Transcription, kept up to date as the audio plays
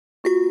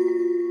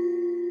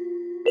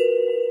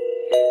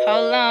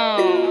Hold on.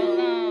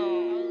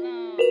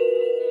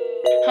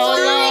 Hold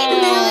on.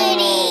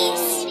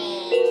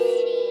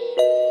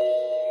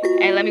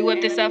 Hey, let me whip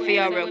this up for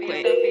y'all real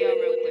quick.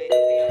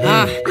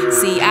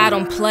 See, I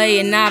don't play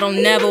and I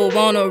don't never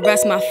wanna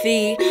rest my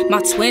feet.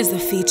 My twins the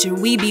feature,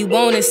 we be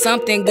wanting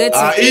something good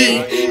to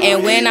eat.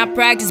 And when I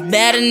practice,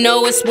 better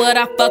know it's what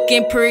I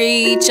fucking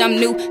preach. I'm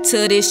new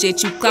to this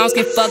shit, you clowns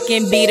can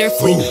fucking beat her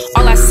free.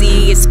 All I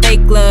see is fake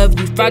love,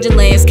 you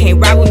fraudulents can't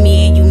ride with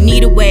me. You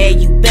need a way,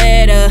 you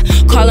better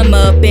call him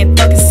up and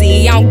fucking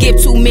see. I don't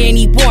give too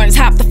many warnings,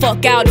 hop the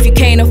fuck out if you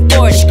can't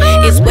afford it.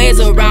 It's ways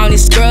around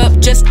this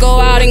scrub, just go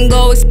out and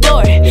go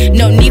explore it.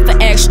 No need for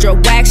extra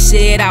whack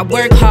shit, I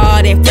work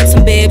hard and flip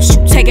some bibs.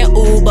 You take an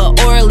Uber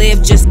or a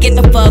Lyft, just get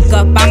the fuck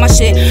up on my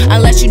shit.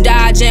 Unless you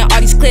dodging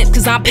all these clips,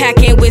 cause I'm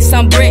packing with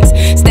some bricks.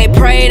 Stay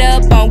prayed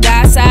up on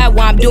God's side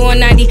while I'm doing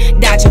 90,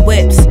 dodging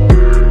whips.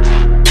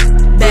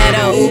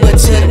 Better Uber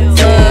to the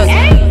plug.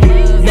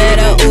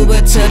 Better Uber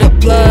to the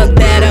plug.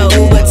 Better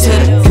Uber to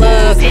the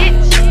plug.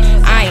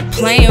 I ain't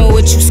playing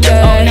with you, scud.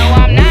 Oh, no,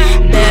 I'm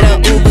not. Better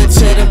Uber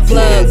to the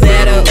plug.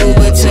 Better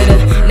Uber to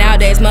the.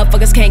 Nowadays,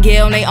 motherfuckers can't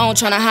get on their own,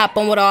 tryna hop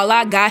on with all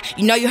I got.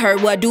 You know you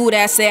heard what dude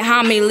that said.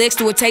 How many licks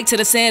do it take to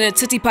the center of the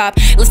Tootsie Pop?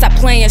 Let's stop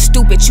playing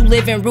stupid. You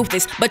living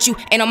ruthless, but you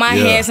ain't on my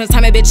hands.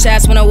 Sometimes a bitch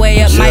ass wanna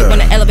way up. Might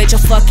wanna elevate your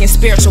fucking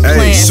spiritual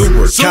plan.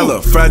 Super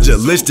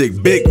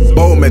califragilistic, big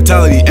bold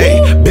mentality.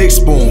 Ayy, big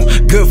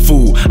spoon, good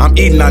food. I'm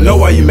eating. I know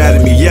why you mad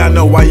at me. Yeah, I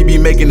know why you be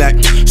making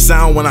that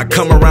sound when I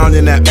come around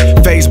in that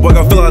Facebook.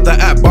 I'll fill out the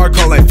app, bar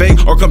call like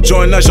fake, or come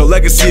join us. Your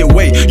legacy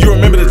away. You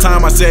remember the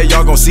time I said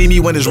y'all gon' see me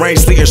when it's rain,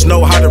 sleet, and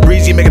snow? How to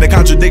breezy, making a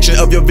contradiction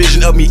of your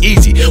vision of me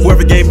easy.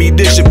 Whoever gave me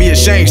this should be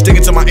ashamed.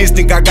 Sticking to my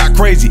instinct, I got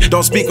crazy.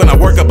 Don't speak when I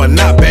work up, but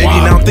not, baby.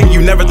 Now I'm thinking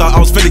you never thought I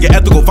was fit to get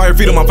ethical. Fire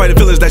freedom, I'm fighting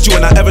feelings that you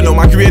and I ever know.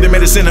 My creator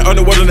made a sin in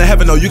underworld and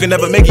heaven. No, you can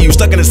never make it. You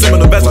stuck in a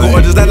seminal vesicle.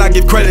 Or does that not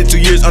give credit to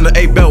years under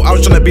a belt? I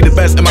was trying to be the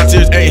best and my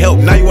tears ain't help.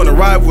 Now you wanna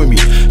ride with me.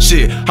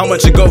 Shit, how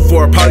much it go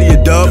for? Probably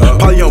a dub.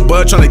 Probably on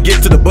bud, trying to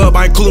get to the bub.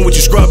 I ain't coolin' with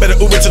you, scrub. Better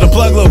Uber to the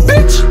plug, little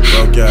bitch.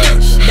 Broke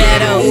ass.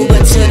 Better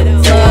Uber to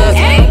the plug.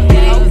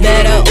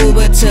 Better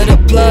Uber to the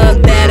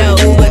plug. Better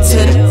Uber to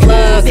the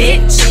plug.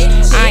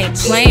 Bitch, I ain't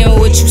playing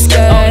with you, scud.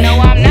 Oh, no,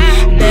 I'm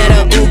not.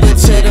 Better Uber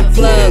to the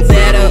plug.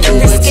 Better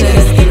Uber to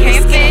the.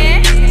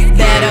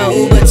 Better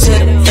Uber to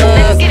the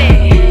plug.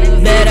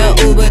 Better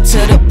Uber to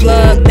the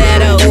plug.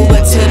 Better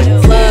Uber to the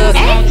plug.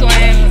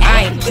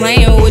 I ain't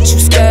playing with you,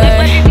 scud.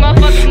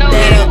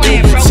 Better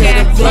Uber to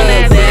the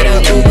plug. Better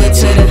Uber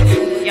to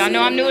the. Y'all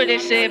know I'm new to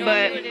this shit,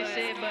 but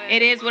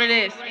it is what it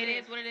is.